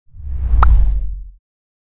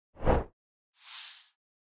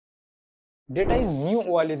Data is new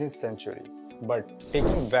oil in this century, but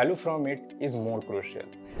taking value from it is more crucial.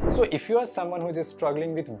 So if you are someone who is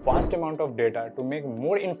struggling with vast amount of data to make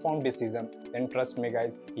more informed decisions, then trust me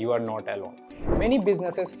guys, you are not alone. Many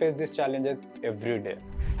businesses face these challenges every day.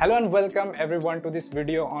 Hello and welcome everyone to this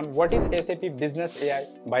video on what is SAP Business AI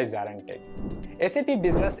by ZaranTech. SAP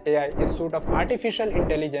Business AI is a suite of artificial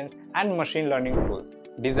intelligence and machine learning tools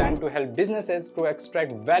designed to help businesses to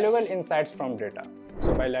extract valuable insights from data.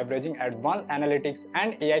 So by leveraging advanced analytics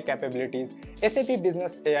and AI capabilities, SAP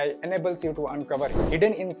Business AI enables you to uncover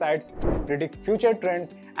hidden insights, predict future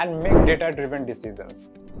trends, and make data-driven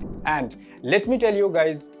decisions. And let me tell you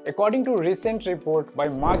guys, according to recent report by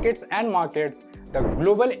Markets and Markets, the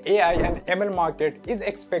global AI and ML market is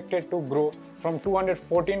expected to grow from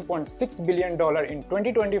 $214.6 billion in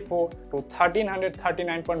 2024 to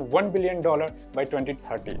 $1,339.1 billion by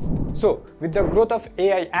 2030. So, with the growth of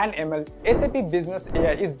AI and ML, SAP Business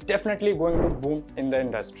AI is definitely going to boom in the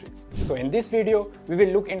industry. So, in this video, we will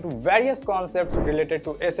look into various concepts related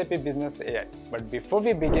to SAP Business AI. But before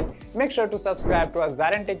we begin, make sure to subscribe to our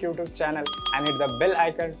ZaranTech YouTube channel and hit the bell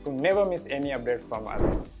icon to never miss any update from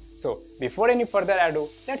us. So, before any further ado,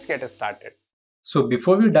 let's get started. So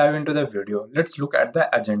before we dive into the video, let's look at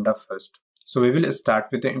the agenda first. So we will start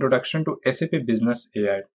with the introduction to SAP Business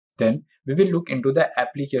AI. Then we will look into the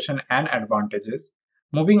application and advantages.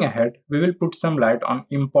 Moving ahead, we will put some light on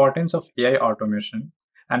importance of AI automation.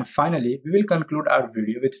 And finally, we will conclude our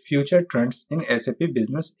video with future trends in SAP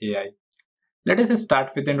Business AI. Let us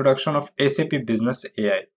start with the introduction of SAP Business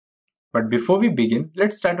AI. But before we begin,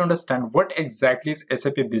 let's try to understand what exactly is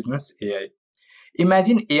SAP Business AI.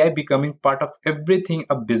 Imagine AI becoming part of everything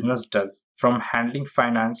a business does, from handling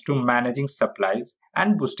finance to managing supplies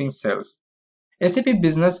and boosting sales. SAP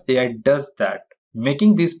Business AI does that,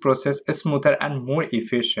 making this process smoother and more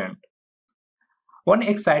efficient. One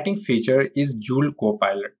exciting feature is Joule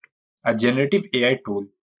Copilot, a generative AI tool.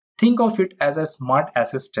 Think of it as a smart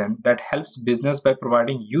assistant that helps business by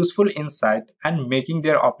providing useful insight and making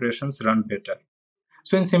their operations run better.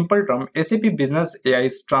 So in simple terms, SAP Business AI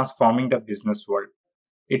is transforming the business world.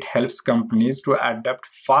 It helps companies to adapt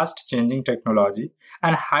fast-changing technology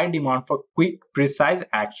and high demand for quick, precise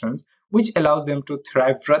actions, which allows them to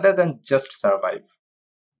thrive rather than just survive.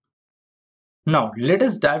 Now, let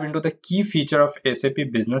us dive into the key feature of SAP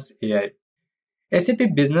Business AI.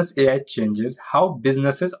 SAP Business AI changes how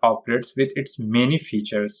businesses operate with its many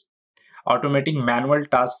features. Automating manual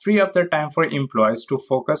tasks free up the time for employees to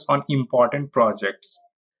focus on important projects.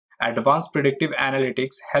 Advanced predictive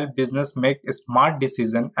analytics help business make smart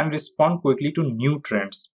decisions and respond quickly to new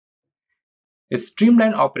trends.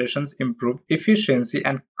 Streamlined operations improve efficiency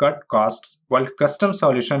and cut costs, while custom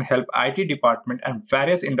solutions help IT department and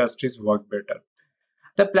various industries work better.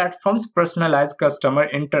 The platform's personalized customer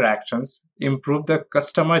interactions improve the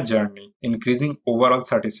customer journey, increasing overall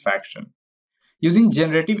satisfaction. Using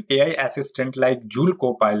generative AI assistant like Joule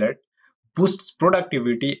Copilot boosts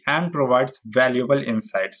productivity and provides valuable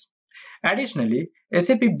insights. Additionally,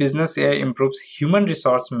 SAP Business AI improves human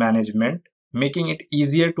resource management, making it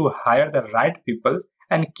easier to hire the right people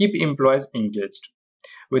and keep employees engaged.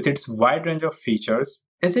 With its wide range of features,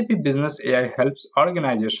 SAP Business AI helps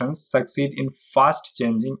organizations succeed in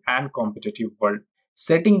fast-changing and competitive world,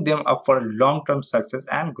 setting them up for long-term success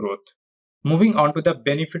and growth. Moving on to the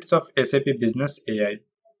benefits of SAP Business AI.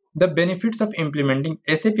 The benefits of implementing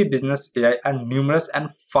SAP Business AI are numerous and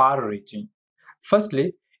far-reaching.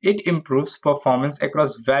 Firstly, it improves performance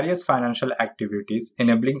across various financial activities,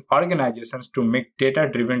 enabling organizations to make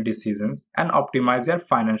data-driven decisions and optimize their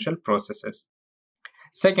financial processes.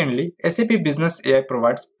 Secondly, SAP Business AI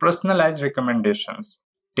provides personalized recommendations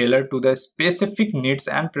tailored to the specific needs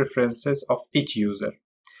and preferences of each user.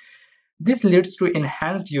 This leads to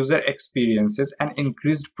enhanced user experiences and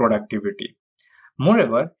increased productivity.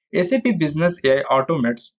 Moreover, SAP Business AI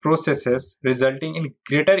automates processes, resulting in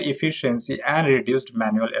greater efficiency and reduced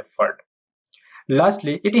manual effort.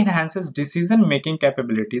 Lastly, it enhances decision-making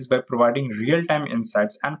capabilities by providing real-time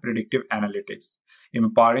insights and predictive analytics,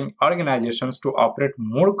 empowering organizations to operate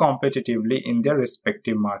more competitively in their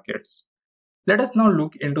respective markets. Let us now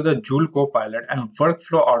look into the Joule Copilot and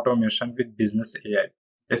workflow automation with Business AI.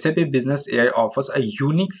 SAP Business AI offers a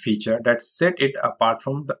unique feature that sets it apart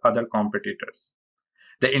from the other competitors: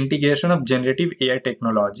 the integration of generative AI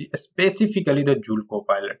technology, specifically the Joule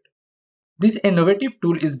Copilot. This innovative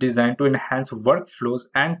tool is designed to enhance workflows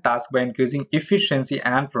and tasks by increasing efficiency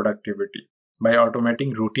and productivity. By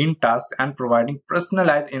automating routine tasks and providing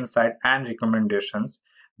personalized insight and recommendations,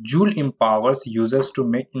 Joule empowers users to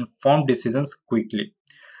make informed decisions quickly,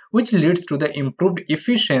 which leads to the improved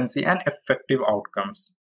efficiency and effective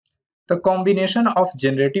outcomes. The combination of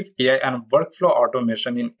generative AI and workflow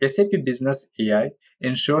automation in SAP Business AI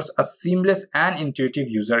ensures a seamless and intuitive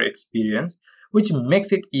user experience, which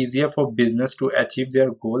makes it easier for business to achieve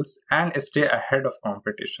their goals and stay ahead of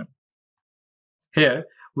competition. Here,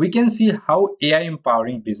 we can see how AI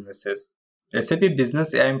empowering businesses. SAP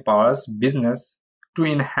Business AI empowers business to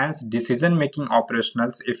enhance decision-making, operational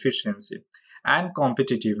efficiency, and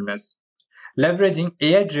competitiveness. Leveraging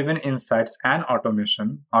AI-driven insights and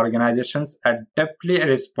automation, organizations adeptly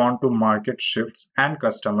respond to market shifts and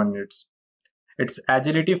customer needs. Its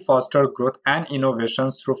agility fosters growth and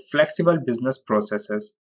innovations through flexible business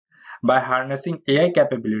processes. By harnessing AI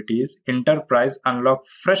capabilities, enterprise unlock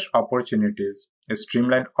fresh opportunities,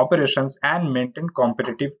 streamline operations, and maintain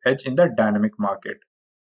competitive edge in the dynamic market.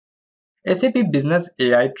 SAP Business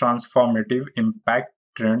AI transformative impact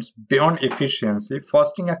trends beyond efficiency,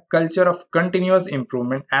 fostering a culture of continuous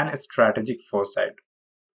improvement and strategic foresight.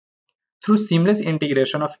 Through seamless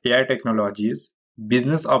integration of AI technologies,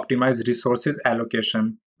 business optimize resources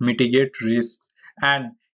allocation, mitigate risks,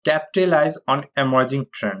 and capitalize on emerging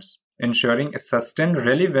trends, ensuring a sustained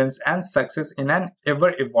relevance and success in an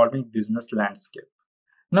ever-evolving business landscape.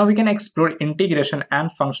 Now we can explore integration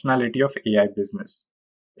and functionality of AI business.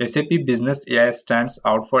 SAP Business AI stands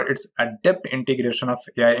out for its adept integration of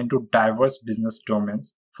AI into diverse business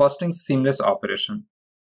domains, fostering seamless operation.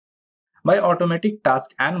 By automating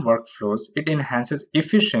tasks and workflows, it enhances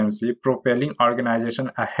efficiency, propelling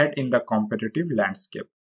organizations ahead in the competitive landscape.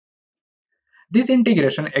 This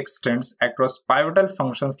integration extends across pivotal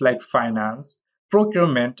functions like finance,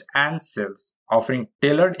 procurement, and sales, offering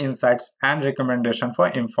tailored insights and recommendations for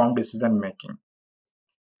informed decision making.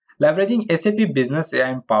 Leveraging SAP Business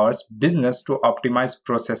AI empowers business to optimize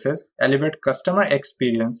processes, elevate customer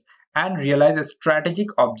experience, and realize strategic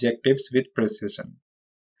objectives with precision.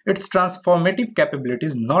 Its transformative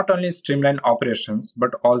capabilities not only streamline operations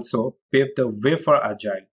but also pave the way for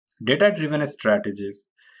agile, data-driven strategies.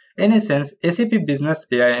 In essence, SAP Business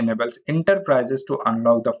AI enables enterprises to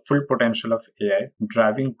unlock the full potential of AI,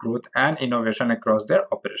 driving growth and innovation across their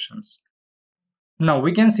operations. Now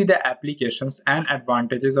we can see the applications and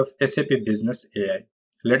advantages of SAP Business AI.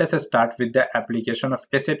 Let us start with the application of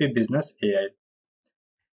SAP Business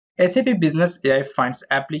AI. SAP Business AI finds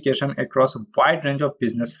application across a wide range of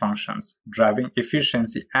business functions, driving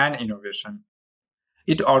efficiency and innovation.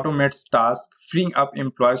 It automates tasks, freeing up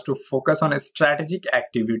employees to focus on strategic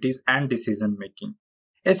activities and decision making.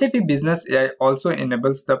 SAP Business AI also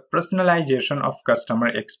enables the personalization of customer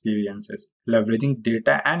experiences, leveraging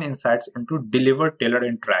data and insights into deliver tailored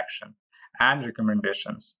interaction and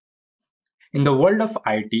recommendations. In the world of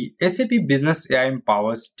IT, SAP Business AI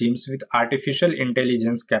empowers teams with artificial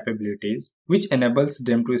intelligence capabilities, which enables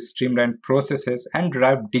them to streamline processes and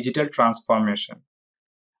drive digital transformation.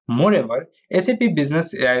 Moreover, SAP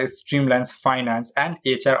Business AI streamlines finance and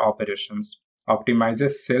HR operations, optimizes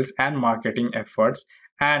sales and marketing efforts,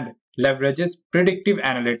 and leverages predictive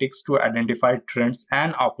analytics to identify trends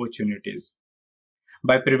and opportunities.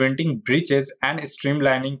 By preventing breaches and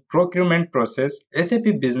streamlining procurement process,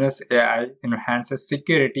 SAP Business AI enhances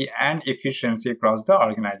security and efficiency across the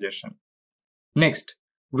organization. Next,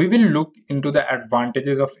 we will look into the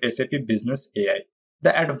advantages of SAP Business AI.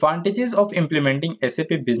 The advantages of implementing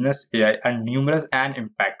SAP Business AI are numerous and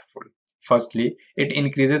impactful. Firstly, it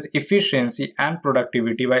increases efficiency and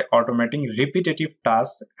productivity by automating repetitive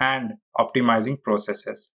tasks and optimizing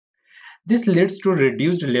processes. This leads to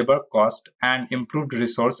reduced labor cost and improved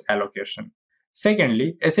resource allocation.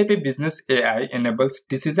 Secondly, SAP Business AI enables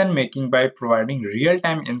decision making by providing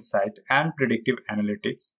real-time insight and predictive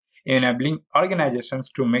analytics, enabling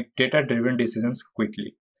organizations to make data-driven decisions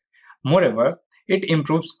quickly. Moreover, it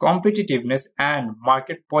improves competitiveness and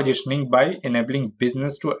market positioning by enabling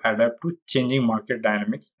business to adapt to changing market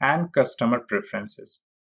dynamics and customer preferences.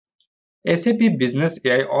 SAP Business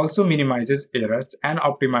AI also minimizes errors and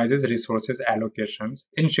optimizes resources allocations,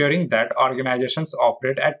 ensuring that organizations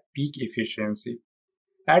operate at peak efficiency.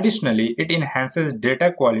 Additionally, it enhances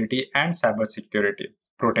data quality and cybersecurity,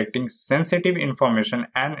 protecting sensitive information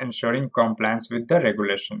and ensuring compliance with the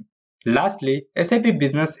regulation. Lastly, SAP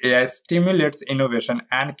Business AI stimulates innovation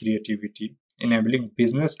and creativity, enabling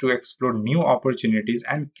business to explore new opportunities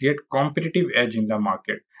and create competitive edge in the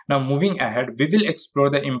market. Now, moving ahead, we will explore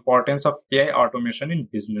the importance of AI automation in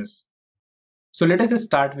business. So let us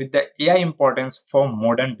start with the AI importance for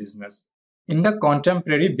modern business. In the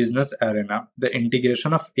contemporary business arena, the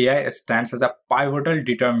integration of AI stands as a pivotal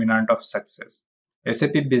determinant of success.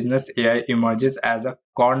 SAP Business AI emerges as a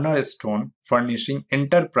cornerstone, furnishing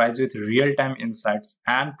enterprise with real-time insights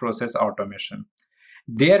and process automation.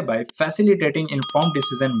 thereby facilitating informed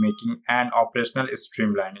decision making and operational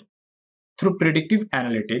streamlining. Through predictive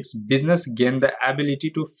analytics, business gain the ability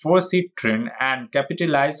to foresee trend and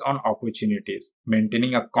capitalize on opportunities,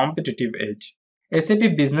 maintaining a competitive edge.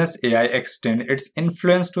 SAP Business AI extends its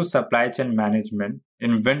influence to supply chain management,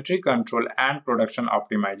 inventory control, and production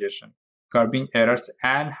optimization, curbing errors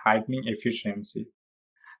and heightening efficiency.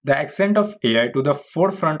 The ascent of AI to the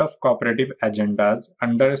forefront of cooperative agendas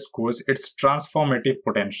underscores its transformative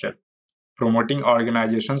potential, promoting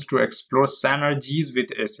organizations to explore synergies with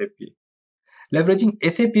SAP. Leveraging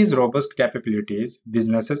SAP's robust capabilities,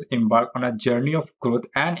 businesses embark on a journey of growth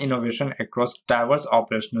and innovation across diverse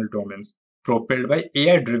operational domains, propelled by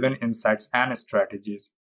AI-driven insights and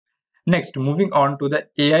strategies. Next, moving on to the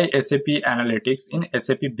AI SAP analytics in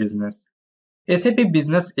SAP Business. SAP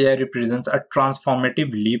Business AI represents a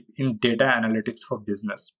transformative leap in data analytics for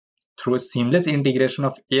business. Through a seamless integration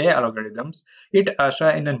of AI algorithms, it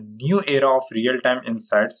ushers in a new era of real-time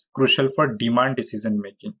insights crucial for demand decision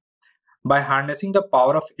making. By harnessing the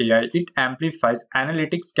power of AI, it amplifies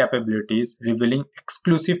analytics capabilities, revealing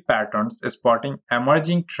exclusive patterns, spotting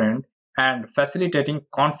emerging trends, and facilitating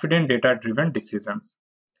confident data-driven decisions.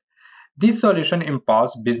 This solution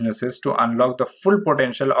empowers businesses to unlock the full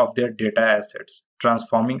potential of their data assets,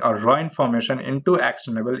 transforming a raw information into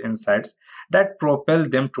actionable insights that propel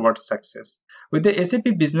them towards success. With the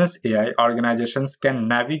SAP Business AI, organizations can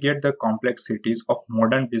navigate the complexities of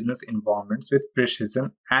modern business environments with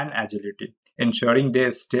precision and agility, ensuring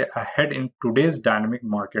they stay ahead in today's dynamic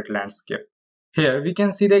market landscape. Here we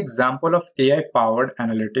can see the example of AI-powered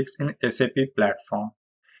analytics in SAP Platform.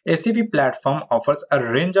 SAP Platform offers a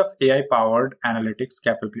range of AI-powered analytics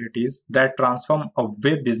capabilities that transform a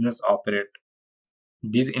way business operate.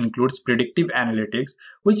 These includes predictive analytics,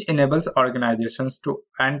 which enables organizations to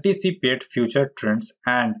anticipate future trends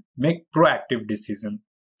and make proactive decisions.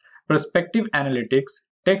 Prospective analytics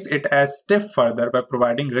takes it a step further by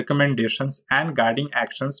providing recommendations and guiding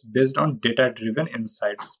actions based on data-driven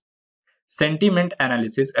insights. Sentiment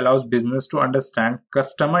analysis allows business to understand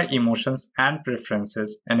customer emotions and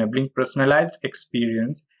preferences, enabling personalized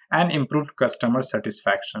experience and improved customer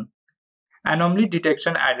satisfaction. Anomaly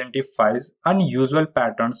detection identifies unusual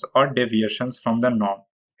patterns or deviations from the norm,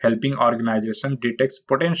 helping organizations detect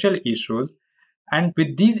potential issues. And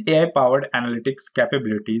with these AI-powered analytics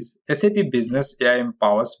capabilities, SAP Business AI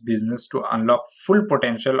empowers business to unlock full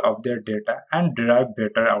potential of their data and derive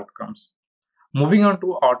better outcomes. Moving on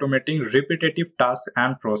to automating repetitive tasks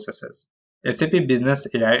and processes. SAP Business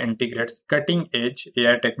AI integrates cutting-edge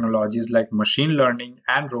AI technologies like machine learning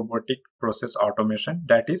and robotic process automation,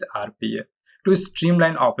 that is RPA, to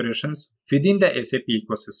streamline operations within the SAP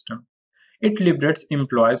ecosystem. It liberates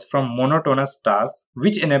employees from monotonous tasks,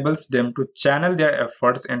 which enables them to channel their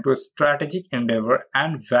efforts into strategic endeavor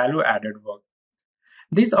and value-added work.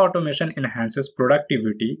 This automation enhances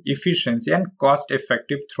productivity, efficiency, and cost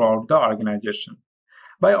effective throughout the organization.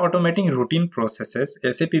 By automating routine processes,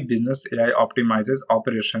 SAP Business AI optimizes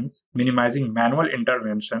operations, minimizing manual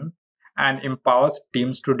intervention, and empowers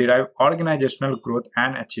teams to derive organizational growth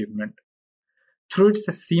and achievement. Through its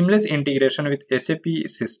seamless integration with SAP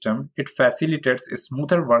system, it facilitates a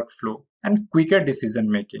smoother workflow and quicker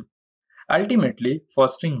decision making, ultimately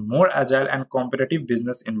fostering more agile and competitive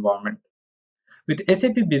business environment. With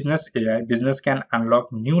SAP Business AI, business can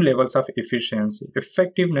unlock new levels of efficiency,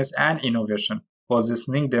 effectiveness, and innovation,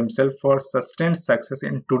 positioning themselves for sustained success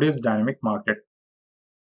in today's dynamic market.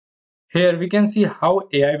 Here we can see how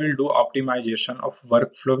AI will do optimization of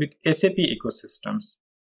workflow with SAP ecosystems.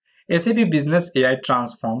 SAP Business AI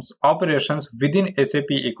transforms operations within SAP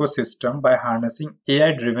ecosystem by harnessing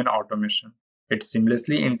AI-driven automation. It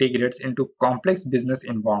seamlessly integrates into complex business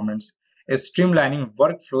environments, streamlining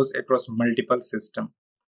workflows across multiple systems.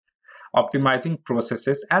 Optimizing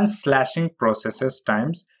processes and slashing processes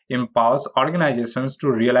times empowers organizations to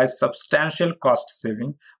realize substantial cost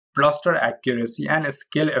saving, bolster accuracy, and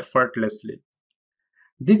scale effortlessly.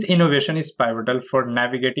 This innovation is pivotal for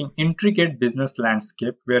navigating intricate business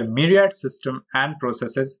landscape where myriad systems and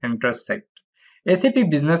processes intersect. SAP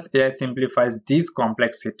Business AI simplifies these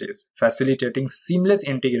complexities, facilitating seamless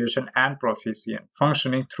integration and proficient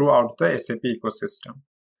functioning throughout the SAP ecosystem.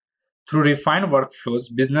 Through refined workflows,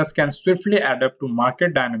 business can swiftly adapt to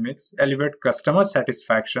market dynamics, elevate customer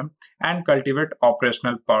satisfaction, and cultivate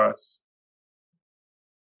operational prowess.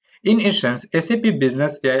 In essence, SAP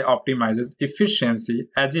Business AI optimizes efficiency,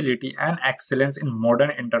 agility, and excellence in modern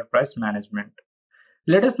enterprise management.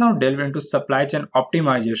 Let us now delve into supply chain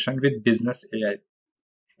optimization with Business AI.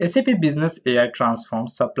 SAP Business AI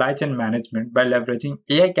transforms supply chain management by leveraging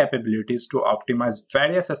AI capabilities to optimize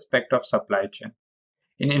various aspects of supply chain.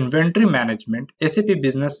 In inventory management, SAP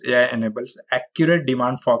Business AI enables accurate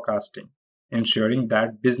demand forecasting, ensuring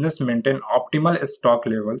that business maintain optimal stock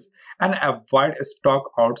levels and avoid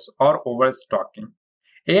stock outs or overstocking.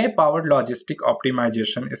 AI-powered logistic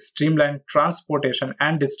optimization streamlines transportation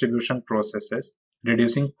and distribution processes,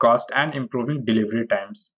 reducing cost and improving delivery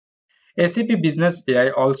times. SAP Business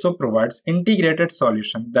AI also provides integrated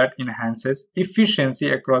solution that enhances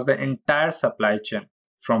efficiency across the entire supply chain,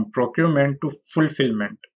 from procurement to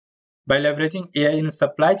fulfillment. By leveraging AI in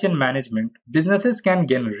supply chain management, businesses can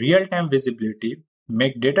gain real-time visibility,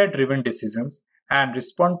 make data-driven decisions, and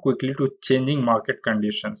respond quickly to changing market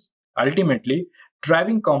conditions, ultimately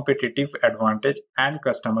driving competitive advantage and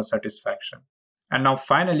customer satisfaction. And now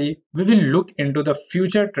finally, we will look into the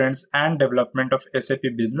future trends and development of SAP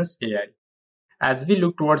Business AI. As we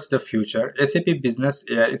look towards the future, SAP Business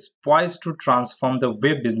AI is poised to transform the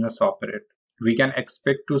way business operates. We can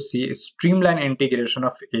expect to see a streamlined integration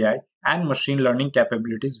of AI and machine learning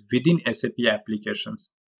capabilities within SAP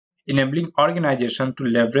applications, enabling organizations to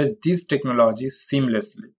leverage these technologies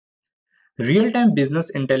seamlessly. Real-time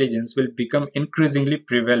business intelligence will become increasingly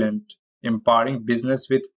prevalent, empowering business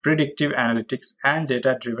with predictive analytics and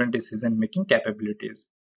data-driven decision-making capabilities.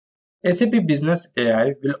 SAP Business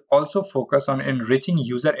AI will also focus on enriching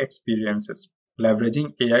user experiences,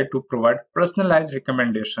 leveraging AI to provide personalized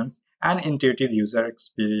recommendations and intuitive user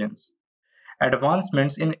experience.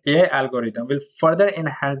 Advancements in AI algorithms will further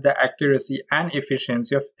enhance the accuracy and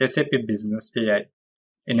efficiency of SAP Business AI,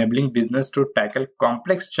 enabling business to tackle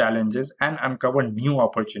complex challenges and uncover new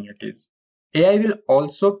opportunities. AI will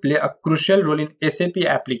also play a crucial role in SAP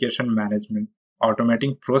application management,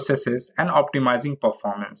 automating processes and optimizing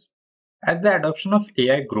performance. As the adoption of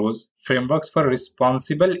AI grows, frameworks for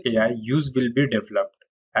responsible AI use will be developed,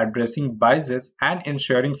 addressing biases and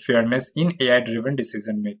ensuring fairness in AI-driven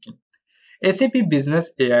decision-making. SAP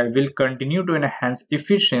Business AI will continue to enhance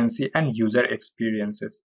efficiency and user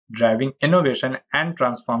experiences, driving innovation and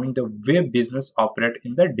transforming the way business operates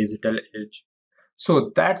in the digital age.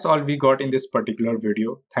 So that's all we got in this particular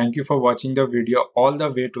video. Thank you for watching the video all the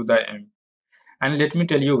way to the end. And let me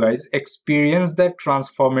tell you guys, experience the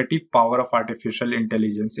transformative power of artificial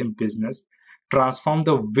intelligence in business. Transform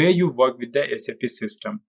the way you work with the SAP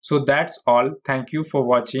system. So that's all. Thank you for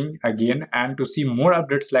watching again, and to see more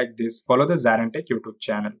updates like this, follow the ZaranTech YouTube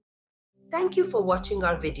channel. Thank you for watching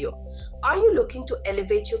our video. Are you looking to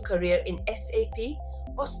elevate your career in SAP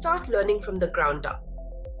or start learning from the ground up?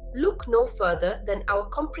 Look no further than our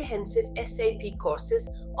comprehensive SAP courses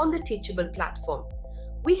on the Teachable platform.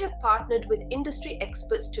 We have partnered with industry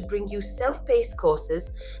experts to bring you self-paced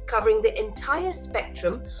courses covering the entire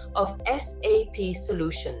spectrum of SAP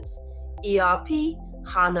solutions, ERP,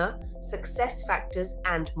 HANA, SuccessFactors,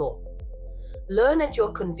 and more. Learn at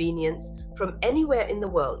your convenience from anywhere in the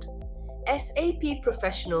world. SAP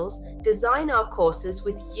professionals design our courses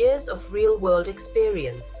with years of real-world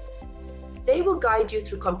experience. They will guide you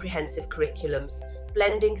through comprehensive curriculums,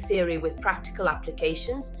 blending theory with practical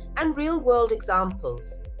applications and real-world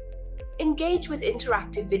examples. Engage with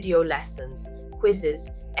interactive video lessons, quizzes,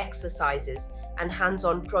 exercises, and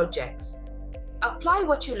hands-on projects. Apply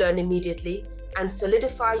what you learn immediately and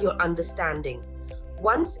solidify your understanding.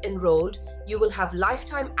 Once enrolled, you will have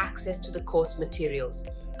lifetime access to the course materials,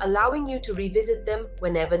 allowing you to revisit them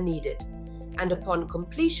whenever needed. And upon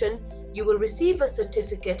completion, you will receive a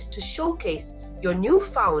certificate to showcase your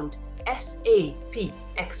newfound SAP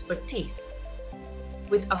expertise.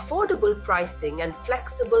 With affordable pricing and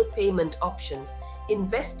flexible payment options,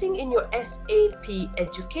 investing in your SAP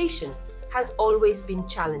education has always been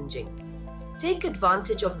challenging. Take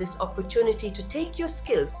advantage of this opportunity to take your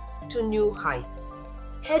skills to new heights.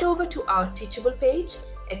 Head over to our Teachable page,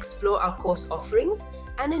 explore our course offerings,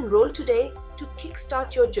 and enroll today to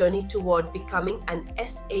kickstart your journey toward becoming an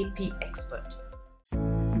SAP expert.